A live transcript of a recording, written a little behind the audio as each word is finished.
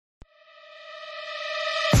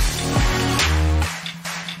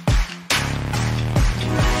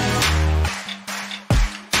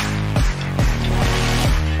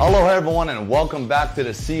Hello everyone and welcome back to the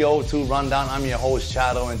CO2 Rundown. I'm your host,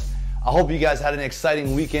 Chad Owens. I hope you guys had an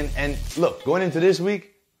exciting weekend. And look, going into this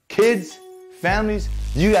week, kids, families,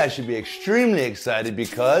 you guys should be extremely excited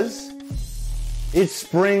because it's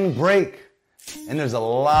spring break. And there's a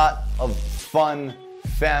lot of fun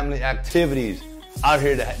family activities out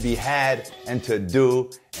here to be had and to do.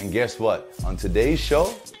 And guess what? On today's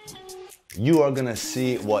show, you are gonna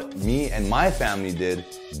see what me and my family did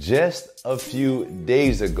just a few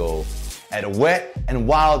days ago at Wet and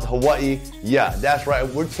Wild Hawaii. Yeah, that's right.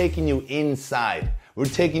 We're taking you inside. We're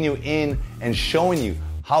taking you in and showing you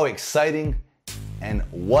how exciting and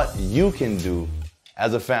what you can do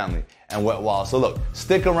as a family and Wet Wild. So look,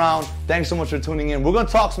 stick around. Thanks so much for tuning in. We're gonna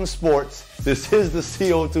talk some sports. This is the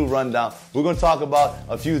CO2 Rundown. We're gonna talk about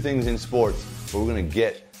a few things in sports, but we're gonna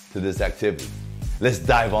get to this activity. Let's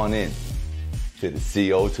dive on in to the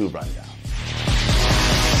CO2 Rundown.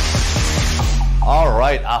 All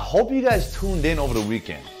right, I hope you guys tuned in over the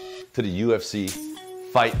weekend to the UFC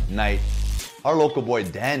Fight Night. Our local boy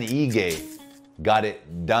Dan Ige got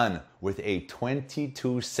it done with a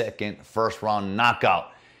 22-second first round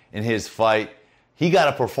knockout in his fight. He got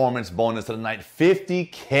a performance bonus of the night,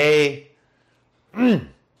 $50K.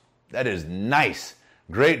 That is nice.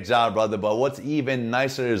 Great job, brother. But what's even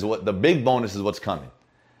nicer is what the big bonus is what's coming.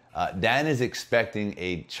 Dan is expecting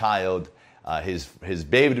a child, his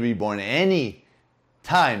baby to be born any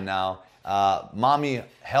time now. Mommy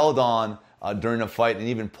held on during the fight and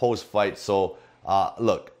even post-fight. So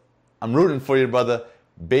look, I'm rooting for you, brother.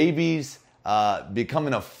 Babies,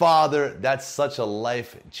 becoming a father, that's such a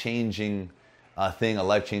life-changing thing, a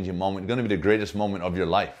life-changing moment. It's going to be the greatest moment of your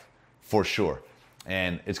life, for sure.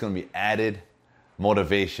 And it's going to be added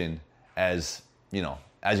motivation as you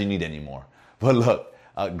need anymore. But look,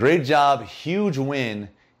 great job, huge win,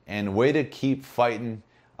 and way to keep fighting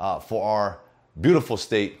for our beautiful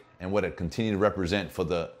state and what it continue to represent for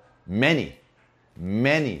the many,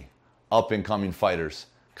 many up-and-coming fighters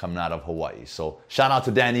coming out of Hawaii. So shout out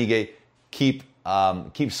to Dan Ige. Keep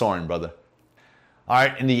soaring, brother. All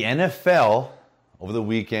right, in the NFL over the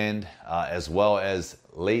weekend, as well as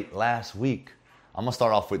late last week, I'm going to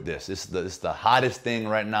start off with this. This is the hottest thing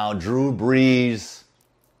right now. Drew Brees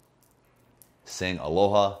saying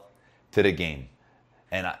aloha to the game.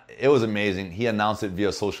 And it was amazing. He announced it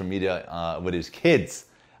via social media with his kids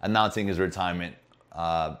announcing his retirement.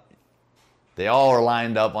 They all are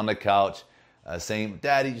lined up on the couch saying,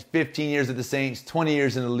 Daddy, 15 years at the Saints, 20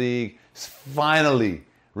 years in the league, finally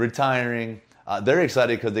retiring. They're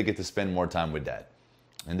excited because they get to spend more time with Dad.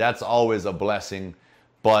 And that's always a blessing.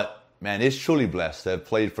 But, man, it's truly blessed to have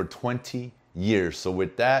played for 20 years. So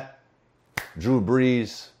with that, Drew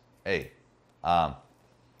Brees, hey,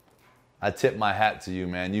 I tip my hat to you,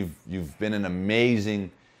 man. You've been an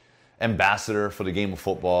amazing ambassador for the game of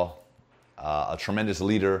football, a tremendous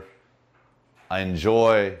leader. I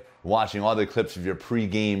enjoy watching all the clips of your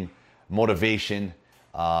pregame motivation,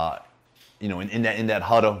 in that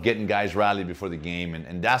huddle, getting guys rallied before the game,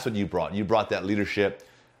 and that's what you brought. You brought that leadership.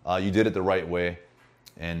 You did it the right way,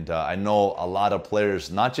 and I know a lot of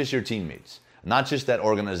players, not just your teammates, not just that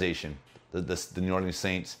organization, the New Orleans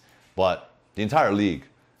Saints, but the entire league.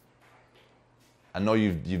 I know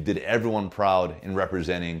you did everyone proud in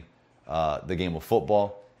representing the game of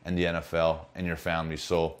football and the NFL and your family.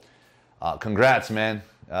 So congrats, man.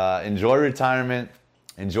 Enjoy retirement.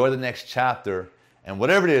 Enjoy the next chapter. And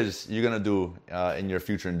whatever it is you're going to do in your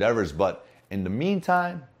future endeavors. But in the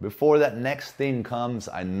meantime, before that next thing comes,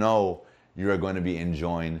 I know you are going to be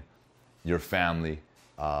enjoying your family.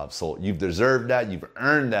 So you've deserved that. You've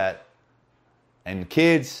earned that. And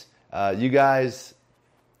kids, you guys,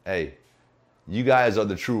 hey, you guys are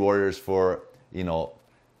the true warriors for,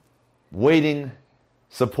 waiting,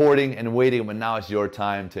 supporting, and waiting. But now it's your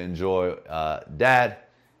time to enjoy Dad.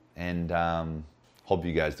 And hope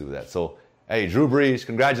you guys do that. So, hey, Drew Brees,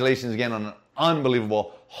 congratulations again on an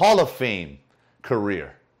unbelievable Hall of Fame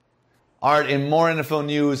career. All right, in more NFL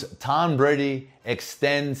news, Tom Brady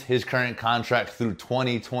extends his current contract through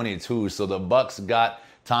 2022. So the Bucks got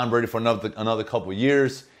Tom Brady for another couple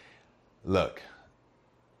years. Look,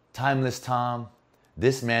 timeless Tom,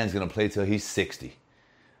 this man's going to play till he's 60.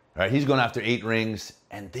 Right? He's going after 8 rings.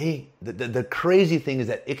 And the crazy thing is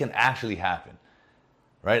that it can actually happen.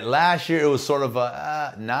 Right? Last year, it was sort of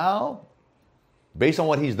now, based on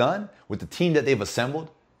what he's done, with the team that they've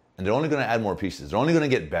assembled, and they're only going to add more pieces. They're only going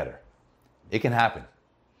to get better. It can happen.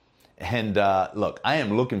 And look, I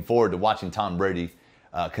am looking forward to watching Tom Brady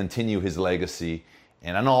continue his legacy.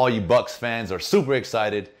 And I know all you Bucks fans are super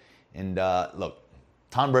excited. And look,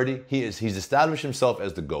 Tom Brady, he's established himself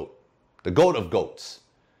as the GOAT of GOATs.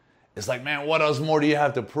 It's like, man, what else more do you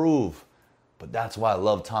have to prove? But that's why I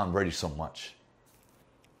love Tom Brady so much.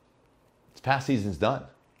 This past season's done.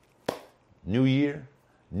 New year,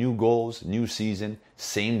 new goals, new season,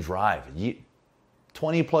 same drive.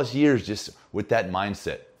 20 plus years just with that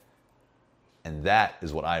mindset. And that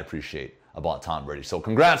is what I appreciate about Tom Brady. So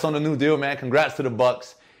congrats on the new deal, man. Congrats to the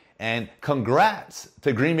Bucs. And congrats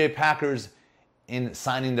to Green Bay Packers in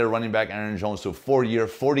signing their running back Aaron Jones to a 4-year,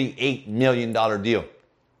 $48 million deal.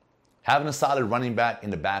 Having a solid running back in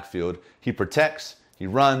the backfield, he protects, he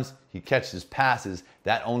runs, he catches passes.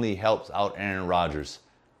 That only helps out Aaron Rodgers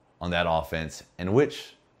on that offense, in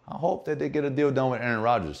which I hope that they get a deal done with Aaron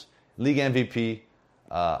Rodgers. League MVP,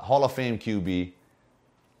 Hall of Fame QB.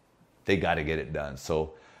 They got to get it done.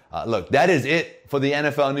 So, look, that is it for the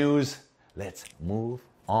NFL news. Let's move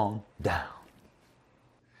on down.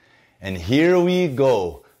 And here we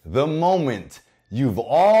go. The moment you've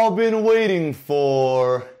all been waiting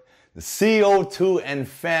for. The CO2 and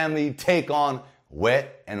family take on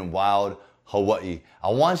Wet and Wild Hawaii. I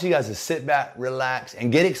want you guys to sit back, relax, and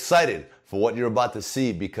get excited for what you're about to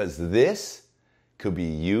see, because this could be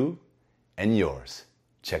you and yours.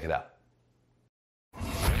 Check it out.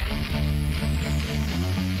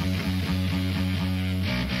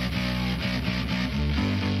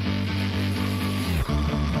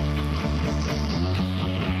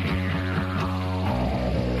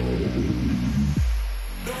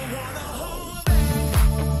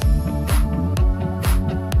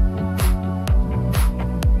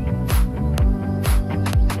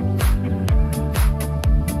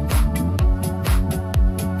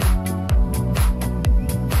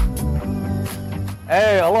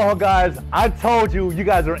 Hey, aloha guys. I told you, you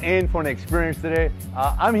guys are in for an experience today.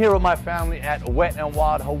 I'm here with my family at Wet and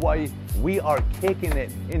Wild Hawaii. We are kicking it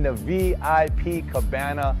in the VIP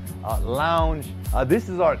Cabana Lounge. This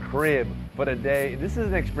is our crib for the day. This is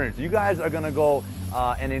an experience. You guys are gonna go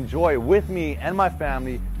and enjoy with me and my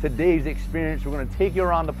family today's experience. We're gonna take you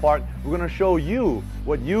around the park. We're gonna show you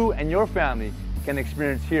what you and your family can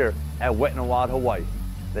experience here at Wet and Wild Hawaii.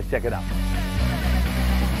 Let's check it out.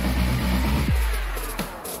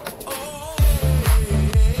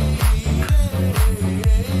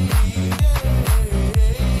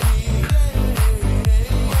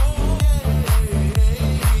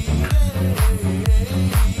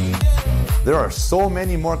 There are so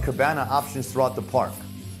many more cabana options throughout the park.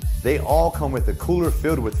 They all come with a cooler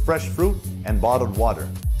filled with fresh fruit and bottled water,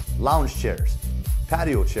 lounge chairs,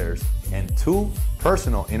 patio chairs, and 2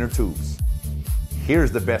 personal inner tubes.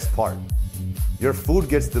 Here's the best part. Your food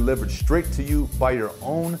gets delivered straight to you by your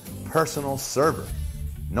own personal server.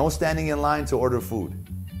 No standing in line to order food.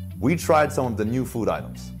 We tried some of the new food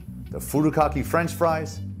items: the furikake French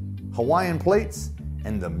fries, Hawaiian plates,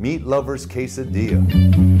 and the meat lovers quesadilla.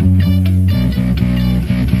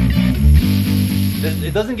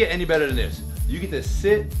 It doesn't get any better than this. You get to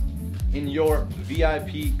sit in your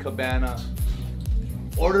VIP cabana,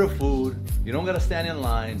 order food, you don't gotta stand in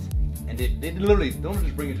lines, and they literally don't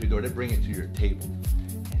just bring it to your door, they bring it to your table.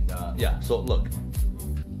 And yeah, so look,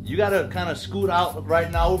 you gotta kind of scoot out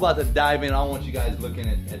right now. We're about to dive in. I don't want you guys looking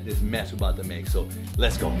at this mess we're about to make, so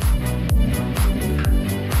let's go.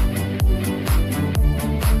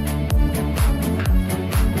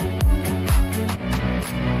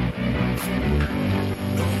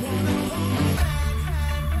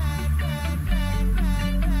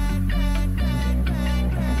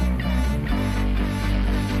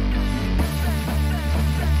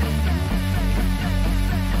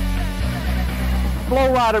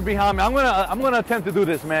 Flow rider behind me. I'm gonna attempt to do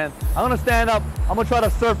this, man. I'm gonna stand up. I'm gonna try to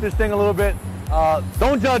surf this thing a little bit.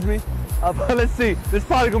 Don't judge me. But let's see. There's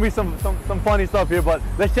probably gonna be some funny stuff here, but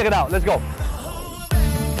let's check it out. Let's go.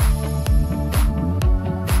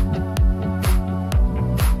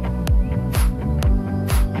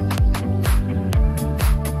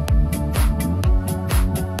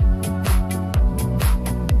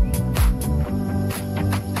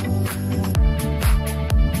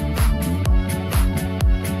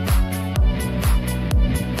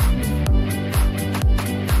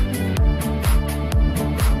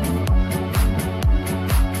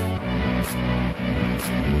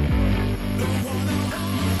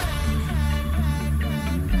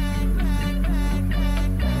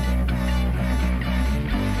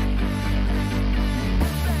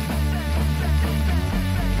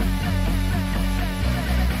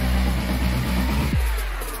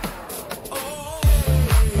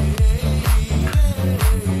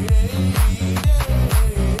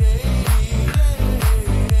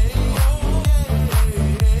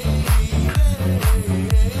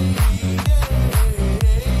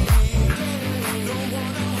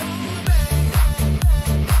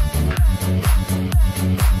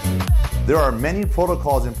 There are many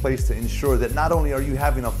protocols in place to ensure that not only are you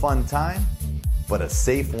having a fun time, but a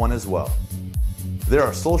safe one as well. There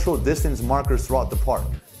are social distance markers throughout the park,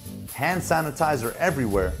 hand sanitizer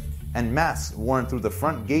everywhere, and masks worn through the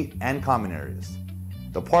front gate and common areas.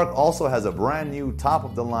 The park also has a brand new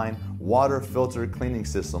top-of-the-line water filter cleaning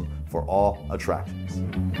system for all attractions.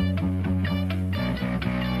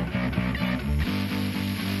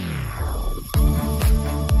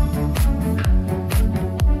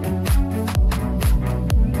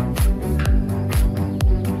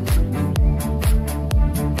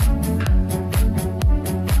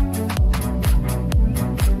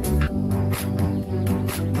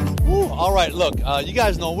 All right, look, you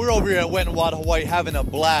guys know we're over here at Wet n Wild Hawaii having a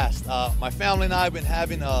blast. My family and I have been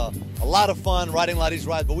having a lot of fun riding a lot of these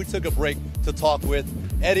rides, but we took a break to talk with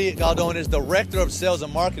Eddie Galdones, Director of Sales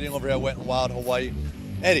and Marketing over here at Wet n Wild Hawaii.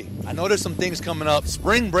 Eddie, I know there's some things coming up.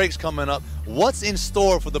 Spring break's coming up. What's in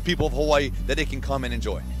store for the people of Hawaii that they can come and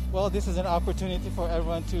enjoy? Well, this is an opportunity for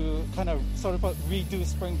everyone to kind of sort of redo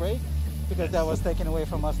spring break because that was taken away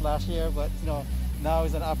from us last year, but now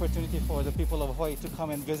is an opportunity for the people of Hawaii to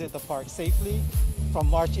come and visit the park safely. From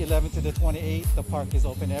March 11th to the 28th, the park is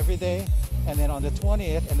open every day. And then on the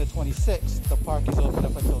 20th and the 26th, the park is open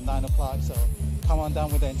up until 9 o'clock. So come on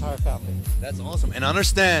down with the entire family. That's awesome. And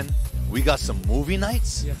understand, we got some movie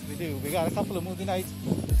nights? Yes, we do. We got a couple of movie nights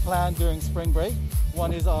planned during spring break.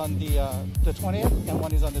 One is on the 20th and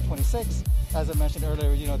one is on the 26th. As I mentioned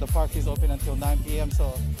earlier, the park is open until 9 p.m.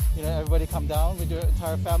 So, everybody come down with your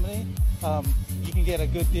entire family. You can get a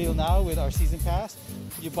good deal now with our season pass.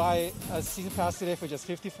 You buy a season pass today for just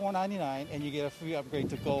 $54.99 and you get a free upgrade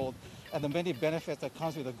to gold. And the many benefits that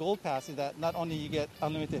comes with a gold pass is that not only you get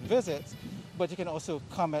unlimited visits, but you can also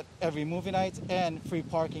come at every movie night and free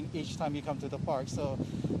parking each time you come to the park. So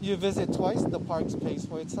you visit twice, the park pays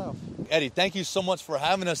for itself. Eddie, thank you so much for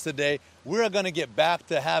having us today. We're going to get back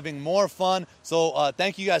to having more fun. So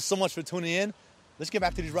thank you guys so much for tuning in. Let's get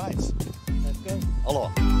back to these rides. Let's go.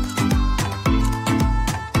 Aloha.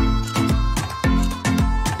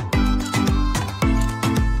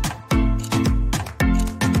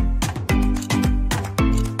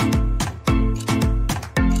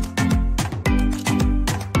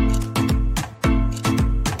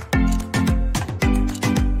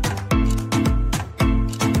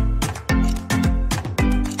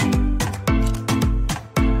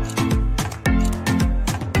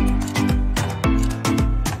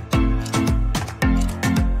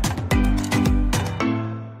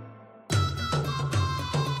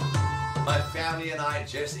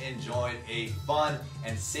 Just enjoyed a fun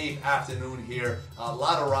and safe afternoon here. A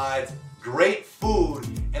lot of rides, great food,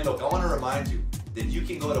 and look, I want to remind you that you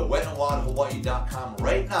can go to wetandwildhawaii.com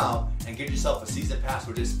right now and get yourself a season pass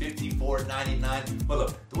for just $54.99. But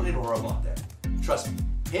look, don't even worry about that. Trust me,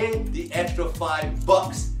 pay the extra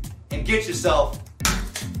 $5 and get yourself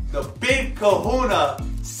the Big Kahuna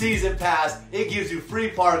season pass. It gives you free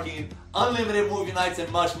parking, unlimited movie nights,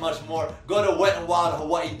 and much, much more. Go to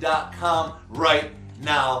wetandwildhawaii.com right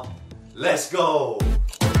now. Let's go.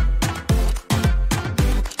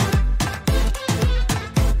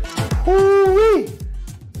 Woo-wee.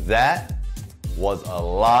 That was a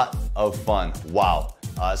lot of fun. Wow.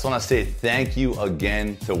 I just want to say thank you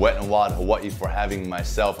again to Wet n Wild Hawaii for having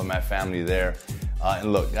myself and my family there.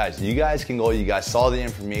 And look, guys, you guys can go. You guys saw the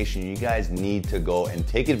information. You guys need to go and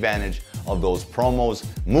take advantage of those promos,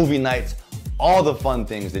 movie nights, all the fun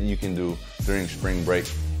things that you can do during spring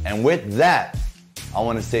break. And with that, I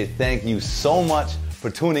want to say thank you so much for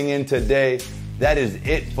tuning in today. That is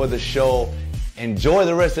it for the show. Enjoy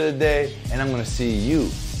the rest of the day, and I'm going to see you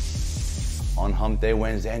on Hump Day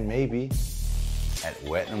Wednesday and maybe at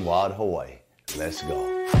Wet n Wild Hawaii. Let's go.